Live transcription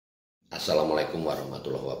Assalamualaikum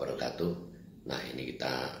warahmatullahi wabarakatuh. Nah, ini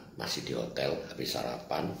kita masih di hotel habis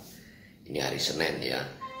sarapan. Ini hari Senin ya.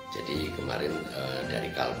 Jadi kemarin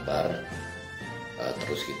dari Kalbar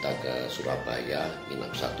terus kita ke Surabaya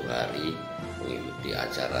nginap 1 hari mengikuti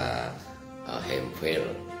acara Hemfair,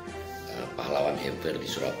 pahlawan Hemfair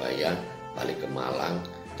di Surabaya. Balik ke Malang,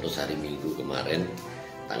 terus hari Minggu kemarin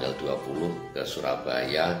tanggal 20 ke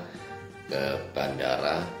Surabaya, ke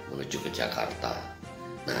bandara menuju ke Jakarta.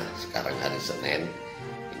 Nah, sekarang hari Senin,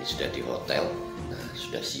 ini sudah di hotel, nah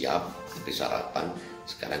sudah siap habis sarapan.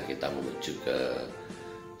 Sekarang kita menuju ke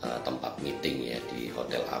tempat meeting ya di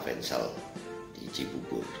Hotel Avensal di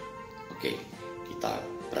Cibubur. Oke, kita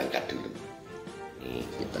berangkat dulu. Ini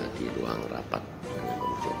kita di ruang rapat dengan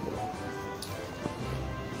Om Jomblo.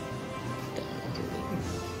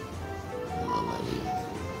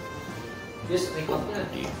 Terus recordnya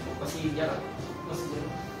masih jalan,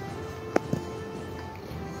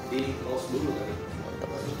 di close dulu kali.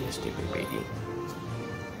 Teman-teman SDPPI.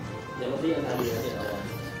 Yang penting yang tadi ya.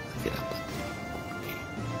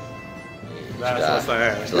 Sudah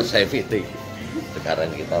selesai meeting.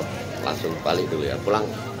 Sekarang kita langsung balik dulu ya. Pulang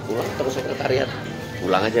terus sekretariat.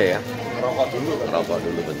 Pulang aja ya. Ngerokok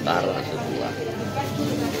dulu bentar langsung pulang.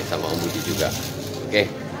 Sama Om Budi juga.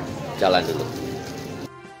 Oke, jalan dulu.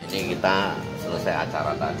 Ini kita selesai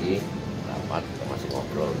acara tadi, rapat, kita masih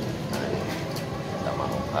ngobrol. Nah, kita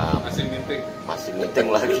mau masih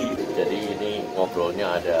meeting lagi. Jadi ini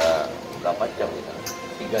ngobrolnya ada berapa jam kita?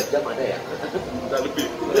 3 jam ada ya?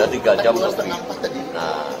 Udah 3 jam lebih.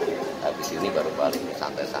 Nah, habis ini baru balik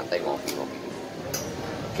santai-santai ngopi-ngopi.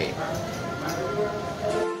 Oke.